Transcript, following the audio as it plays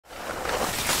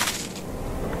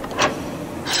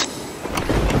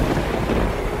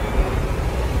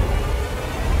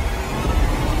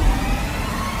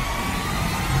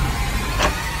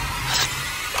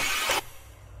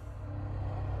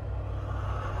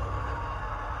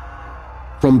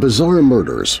From bizarre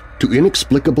murders to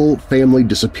inexplicable family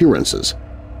disappearances,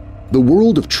 the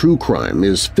world of true crime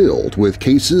is filled with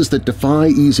cases that defy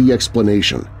easy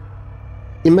explanation.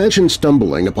 Imagine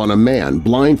stumbling upon a man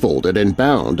blindfolded and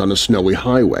bound on a snowy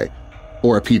highway,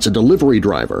 or a pizza delivery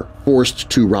driver forced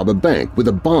to rob a bank with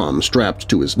a bomb strapped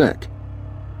to his neck.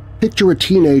 Picture a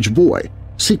teenage boy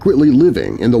secretly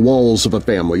living in the walls of a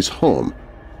family's home,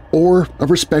 or a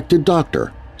respected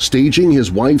doctor staging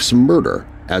his wife's murder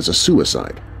as a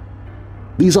suicide.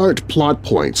 These aren't plot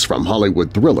points from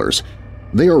Hollywood thrillers.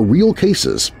 They are real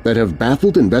cases that have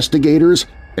baffled investigators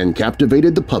and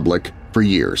captivated the public for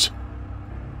years.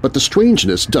 But the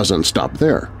strangeness doesn't stop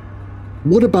there.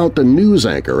 What about the news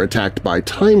anchor attacked by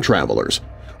time travelers,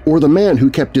 or the man who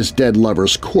kept his dead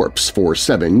lover's corpse for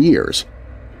 7 years?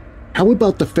 How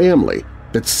about the family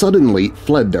that suddenly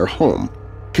fled their home,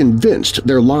 convinced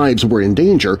their lives were in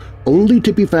danger only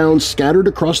to be found scattered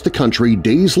across the country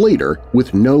days later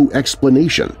with no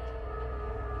explanation?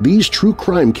 These true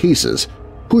crime cases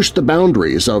push the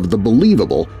boundaries of the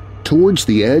believable towards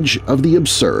the edge of the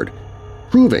absurd,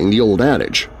 proving the old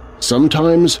adage,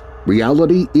 sometimes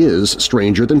reality is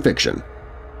stranger than fiction,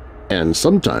 and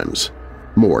sometimes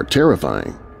more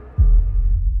terrifying.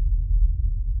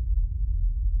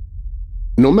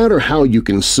 No matter how you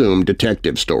consume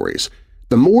detective stories,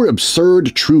 the more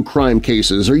absurd true crime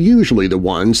cases are usually the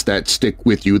ones that stick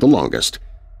with you the longest.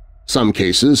 Some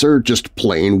cases are just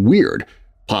plain weird,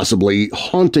 possibly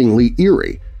hauntingly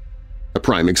eerie. A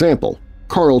prime example,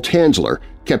 Carl Tanzler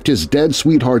kept his dead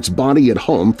sweetheart's body at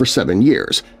home for 7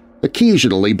 years,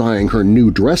 occasionally buying her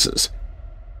new dresses.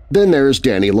 Then there's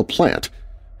Danny LaPlante,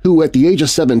 who at the age of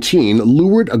 17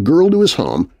 lured a girl to his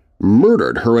home,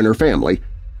 murdered her and her family,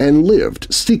 and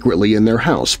lived secretly in their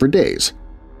house for days.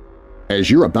 As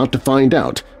you're about to find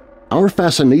out, our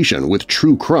fascination with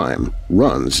true crime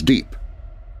runs deep.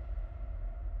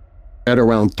 At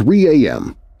around 3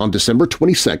 a.m. on December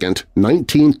 22,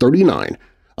 1939,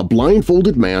 a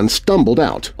blindfolded man stumbled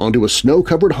out onto a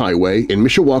snow-covered highway in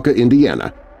Mishawaka,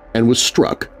 Indiana, and was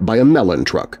struck by a melon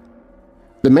truck.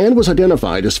 The man was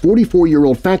identified as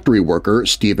 44-year-old factory worker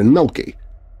Stephen Melky.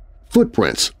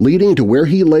 Footprints leading to where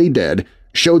he lay dead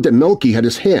showed that Melky had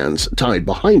his hands tied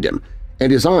behind him,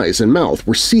 and his eyes and mouth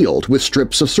were sealed with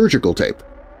strips of surgical tape.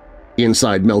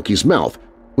 Inside Melky's mouth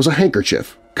was a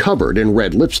handkerchief covered in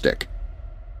red lipstick.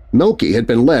 Melky had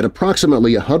been led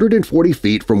approximately 140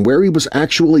 feet from where he was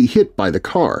actually hit by the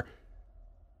car.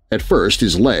 At first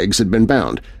his legs had been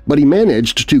bound, but he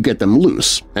managed to get them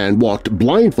loose and walked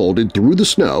blindfolded through the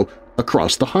snow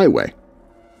across the highway.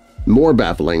 More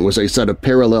baffling was a set of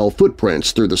parallel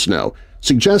footprints through the snow,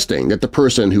 suggesting that the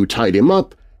person who tied him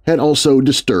up had also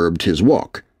disturbed his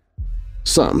walk.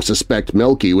 Some suspect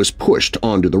Melky was pushed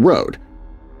onto the road.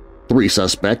 3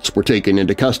 suspects were taken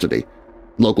into custody: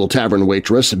 local tavern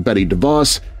waitress Betty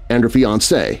DeVos and her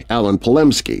fiancé Alan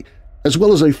Polemski, as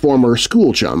well as a former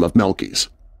school chum of Melky's.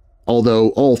 Although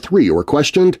all 3 were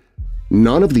questioned,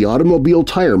 none of the automobile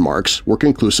tire marks were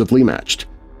conclusively matched.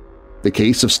 The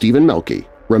case of Stephen Melky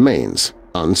remains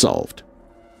unsolved.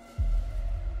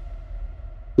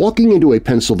 Walking into a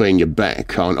Pennsylvania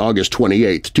bank on August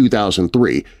 28,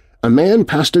 2003, a man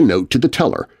passed a note to the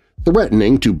teller,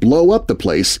 threatening to blow up the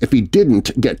place if he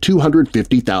didn't get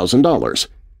 $250,000.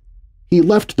 He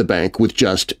left the bank with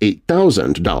just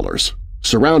 $8,000.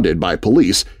 Surrounded by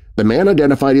police, the man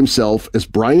identified himself as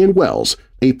Brian Wells,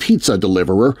 a pizza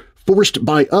deliverer forced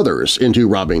by others into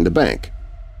robbing the bank.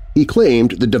 He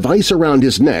claimed the device around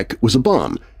his neck was a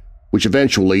bomb, which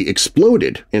eventually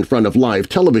exploded in front of live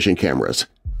television cameras,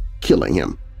 killing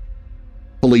him.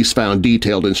 Police found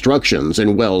detailed instructions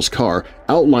in Wells' car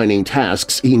outlining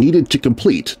tasks he needed to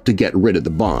complete to get rid of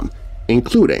the bomb,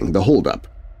 including the holdup.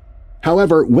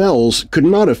 However, Wells could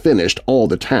not have finished all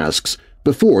the tasks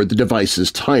before the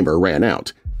device's timer ran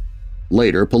out.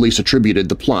 Later, police attributed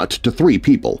the plot to 3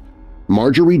 people: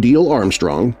 Marjorie Diehl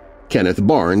Armstrong, Kenneth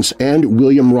Barnes, and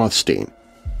William Rothstein.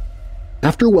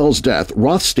 After Wells' death,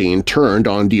 Rothstein turned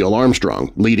on Diehl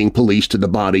Armstrong, leading police to the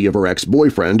body of her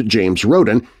ex-boyfriend James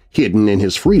Roden hidden in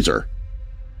his freezer.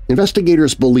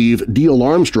 Investigators believe Diehl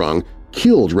Armstrong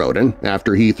killed Roden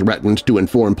after he threatened to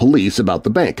inform police about the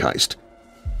bank heist.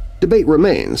 Debate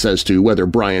remains as to whether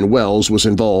Brian Wells was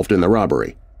involved in the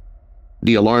robbery.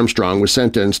 Diehl Armstrong was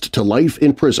sentenced to life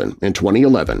in prison in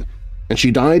 2011, and she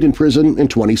died in prison in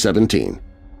 2017.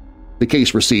 The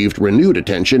case received renewed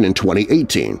attention in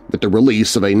 2018 with the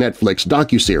release of a Netflix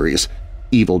docuseries,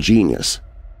 Evil Genius.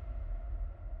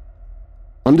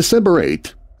 On December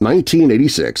 8,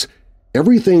 1986,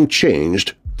 everything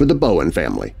changed for the Bowen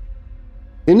family.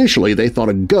 Initially, they thought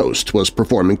a ghost was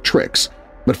performing tricks,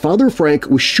 but Father Frank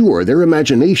was sure their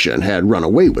imagination had run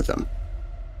away with them.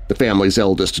 The family's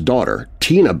eldest daughter,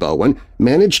 Tina Bowen,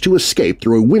 managed to escape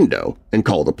through a window and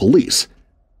call the police.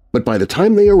 But by the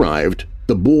time they arrived,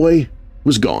 the boy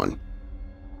was gone.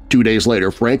 2 days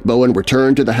later, Frank Bowen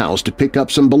returned to the house to pick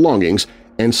up some belongings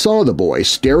and saw the boy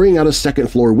staring out a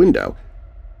second-floor window.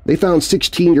 They found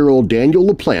 16-year-old Daniel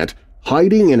LaPlante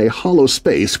hiding in a hollow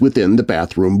space within the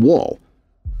bathroom wall.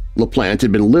 LaPlante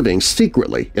had been living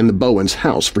secretly in the Bowens'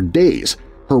 house for days,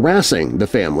 harassing the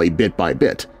family bit by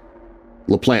bit.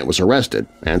 LaPlante was arrested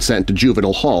and sent to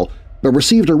juvenile hall, but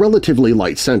received a relatively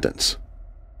light sentence.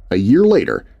 A year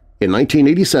later, in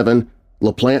 1987,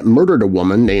 LaPlante murdered a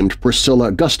woman named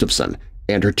Priscilla Gustafson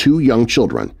and her 2 young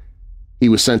children. He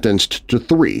was sentenced to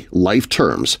 3 life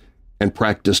terms and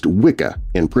practiced Wicca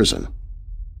in prison.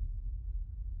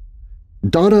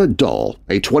 Donna Dahl,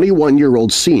 a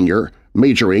 21-year-old senior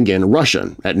majoring in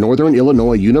Russian at Northern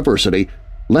Illinois University,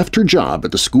 left her job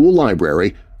at the school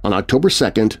library on October 2,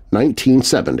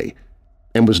 1970,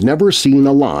 and was never seen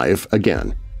alive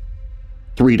again.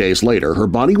 3 days later, her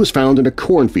body was found in a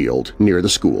cornfield near the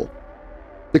school.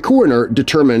 The coroner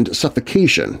determined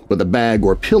suffocation with a bag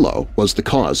or pillow was the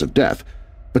cause of death,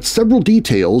 but several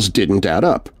details didn't add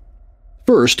up.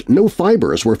 First, no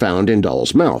fibers were found in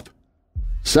Dahl's mouth.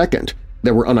 Second,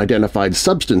 there were unidentified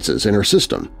substances in her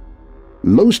system.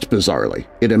 Most bizarrely,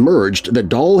 it emerged that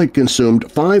Dahl had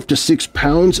consumed 5 to 6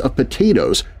 pounds of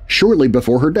potatoes shortly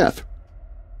before her death.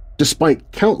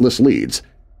 Despite countless leads,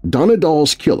 Donna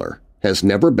Dahl's killer has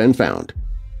never been found,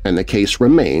 and the case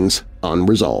remains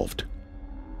unresolved.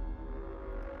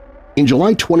 In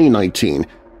July 2019,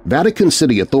 Vatican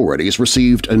City authorities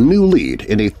received a new lead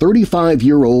in a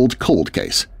 35-year-old cold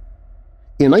case.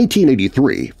 In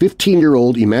 1983,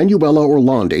 15-year-old Emanuela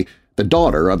Orlandi, the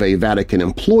daughter of a Vatican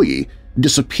employee,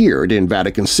 disappeared in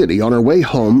Vatican City on her way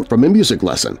home from a music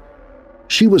lesson.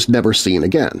 She was never seen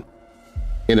again.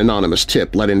 An anonymous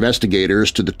tip led investigators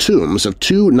to the tombs of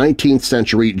 2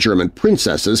 19th-century German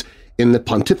princesses in the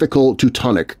Pontifical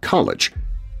Teutonic College.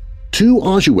 2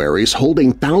 ossuaries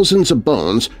holding thousands of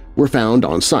bones were found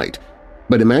on site,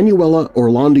 but Emanuela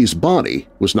Orlandi's body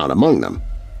was not among them.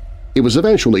 It was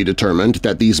eventually determined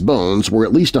that these bones were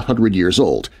at least 100 years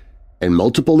old, and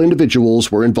multiple individuals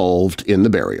were involved in the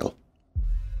burial.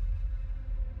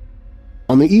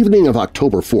 On the evening of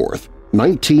October 4,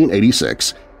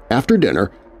 1986, after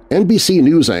dinner, NBC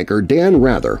News anchor Dan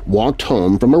Rather walked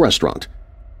home from a restaurant.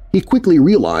 He quickly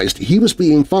realized he was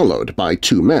being followed by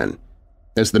 2 men.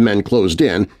 As the men closed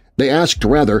in, they asked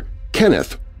Rather,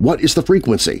 "Kenneth, what is the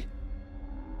frequency?"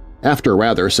 After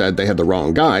Rather said they had the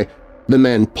wrong guy, the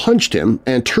men punched him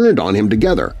and turned on him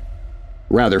together.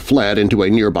 Rather fled into a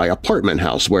nearby apartment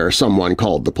house where someone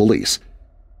called the police.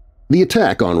 The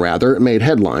attack on Rather made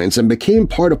headlines and became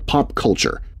part of pop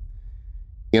culture.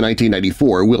 In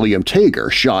 1994, William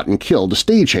Tager shot and killed a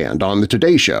stagehand on The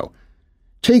Today Show.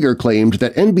 Tager claimed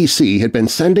that NBC had been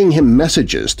sending him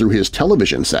messages through his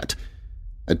television set.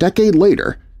 A decade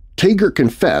later, Tager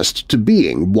confessed to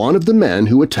being one of the men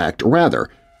who attacked Rather,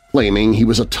 claiming he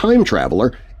was a time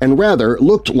traveler and Rather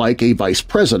looked like a vice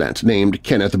president named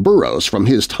Kenneth Burroughs from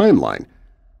his timeline.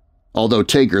 Although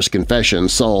Tager's confession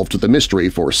solved the mystery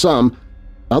for some,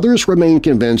 others remain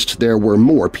convinced there were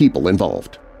more people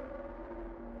involved.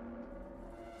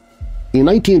 In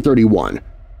 1931,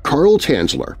 Carl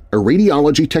Tanzler, a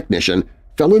radiology technician,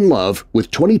 fell in love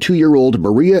with 22-year-old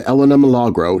Maria Elena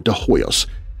Milagro de Hoyos,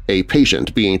 a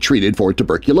patient being treated for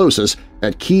tuberculosis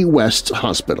at Key West's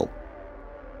hospital.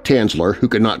 Tanzler, who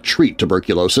could not treat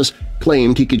tuberculosis,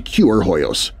 claimed he could cure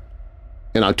Hoyos.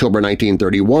 In October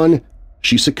 1931,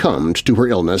 she succumbed to her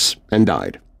illness and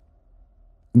died.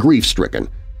 Grief-stricken,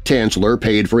 Tanzler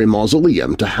paid for a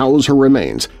mausoleum to house her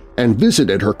remains and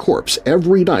visited her corpse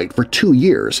every night for 2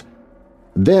 years.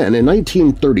 Then, in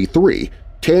 1933,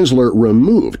 Tanzler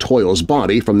removed Hoyos'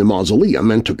 body from the mausoleum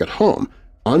and took it home,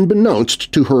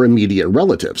 unbeknownst to her immediate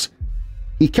relatives.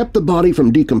 He kept the body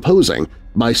from decomposing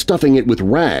by stuffing it with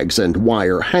rags and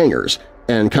wire hangers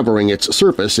and covering its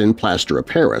surface in plaster of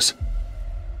Paris.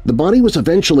 The body was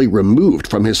eventually removed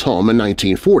from his home in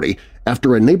 1940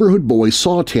 after a neighborhood boy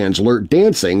saw Tanzler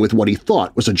dancing with what he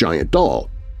thought was a giant doll.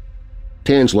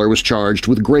 Tanzler was charged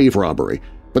with grave robbery,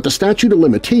 but the statute of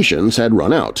limitations had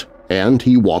run out, and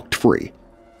he walked free.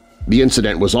 The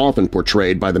incident was often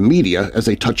portrayed by the media as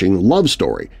a touching love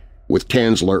story, with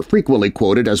Tanzler frequently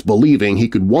quoted as believing he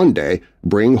could one day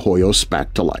bring Hoyos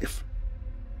back to life.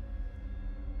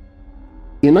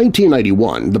 In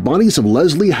 1991, the bodies of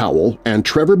Leslie Howell and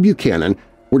Trevor Buchanan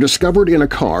were discovered in a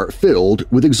car filled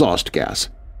with exhaust gas.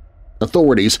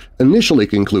 Authorities initially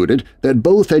concluded that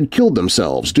both had killed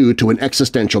themselves due to an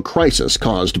existential crisis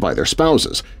caused by their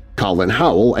spouses, Colin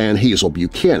Howell and Hazel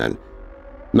Buchanan.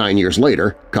 9 years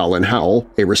later, Colin Howell,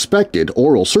 a respected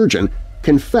oral surgeon,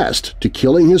 confessed to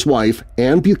killing his wife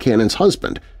and Buchanan's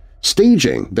husband,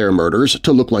 staging their murders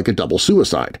to look like a double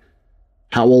suicide.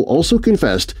 Howell also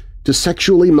confessed to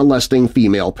sexually molesting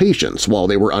female patients while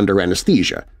they were under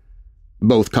anesthesia.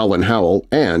 Both Colin Howell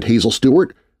and Hazel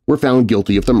Stuart were found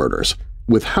guilty of the murders,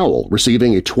 with Howell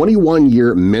receiving a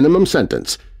 21-year minimum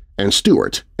sentence and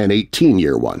Stuart an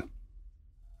 18-year one.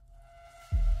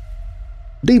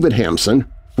 David Hampson,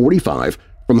 45,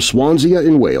 from Swansea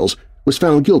in Wales, was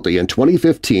found guilty in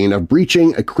 2015 of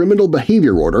breaching a criminal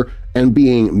behavior order and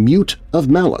being mute of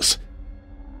malice.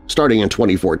 Starting in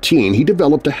 2014, he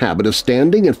developed a habit of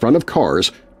standing in front of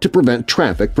cars to prevent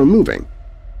traffic from moving.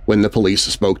 When the police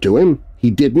spoke to him,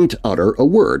 he didn't utter a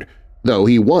word, though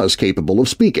he was capable of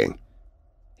speaking.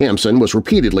 Hampson was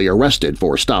repeatedly arrested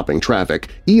for stopping traffic,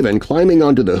 even climbing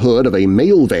onto the hood of a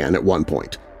mail van at one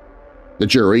point. The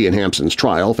jury in Hampson's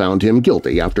trial found him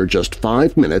guilty after just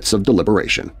 5 minutes of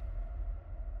deliberation.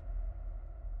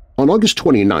 On August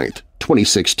 29,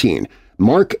 2016,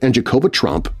 Mark and Jacoba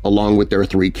Trump, along with their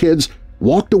 3 kids,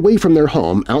 walked away from their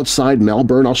home outside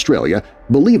Melbourne, Australia,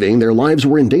 believing their lives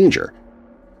were in danger.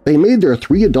 They made their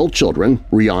 3 adult children,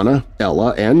 Rihanna,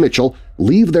 Ella, and Mitchell,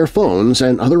 leave their phones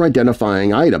and other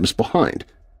identifying items behind.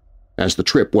 As the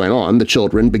trip went on, the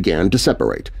children began to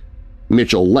separate.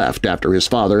 Mitchell left after his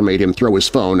father made him throw his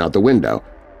phone out the window.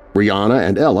 Rihanna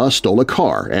and Ella stole a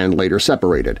car and later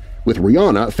separated, with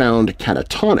Rihanna found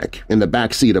catatonic in the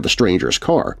backseat of a stranger's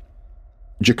car.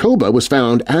 Jacoba was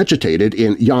found agitated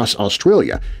in Yas,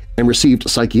 Australia, and received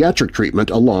psychiatric treatment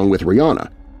along with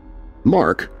Rihanna.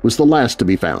 Mark was the last to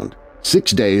be found,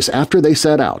 6 days after they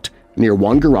set out, near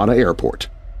Wangaratta Airport.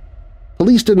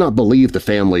 Police did not believe the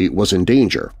family was in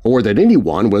danger or that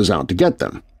anyone was out to get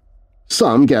them.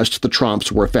 Some guessed the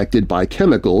Trumps were affected by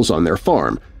chemicals on their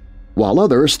farm, while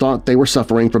others thought they were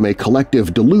suffering from a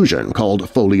collective delusion called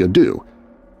folie à deux.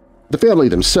 The family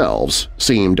themselves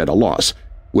seemed at a loss,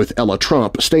 with Ella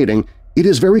Trump stating, "It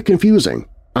is very confusing.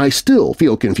 I still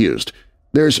feel confused.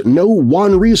 There's no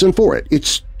one reason for it.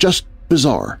 It's just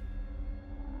bizarre."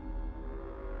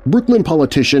 Brooklyn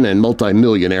politician and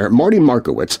multimillionaire Marty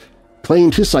Markowitz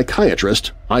claimed his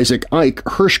psychiatrist, Isaac Ike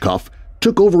Hirschkopf,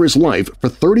 took over his life for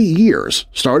 30 years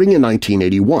starting in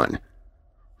 1981.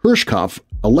 Hirschkopf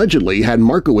allegedly had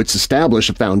Markowitz establish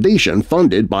a foundation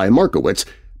funded by Markowitz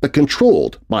but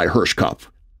controlled by Hirschkopf.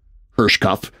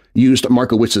 Hirschkopf used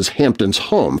Markowitz's Hamptons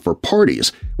home for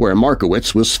parties where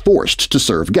Markowitz was forced to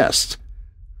serve guests.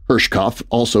 Hirschkopf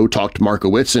also talked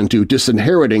Markowitz into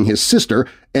disinheriting his sister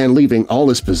and leaving all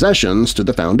his possessions to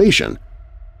the foundation.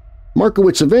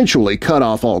 Markowitz eventually cut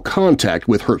off all contact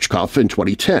with Hirschkopf in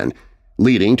 2010,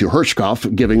 leading to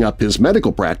Hirschkopf giving up his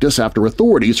medical practice after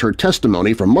authorities heard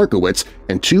testimony from Markowitz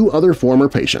and 2 other former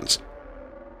patients.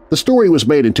 The story was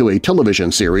made into a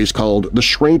television series called The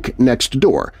Shrink Next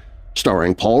Door,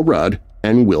 starring Paul Rudd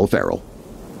and Will Ferrell.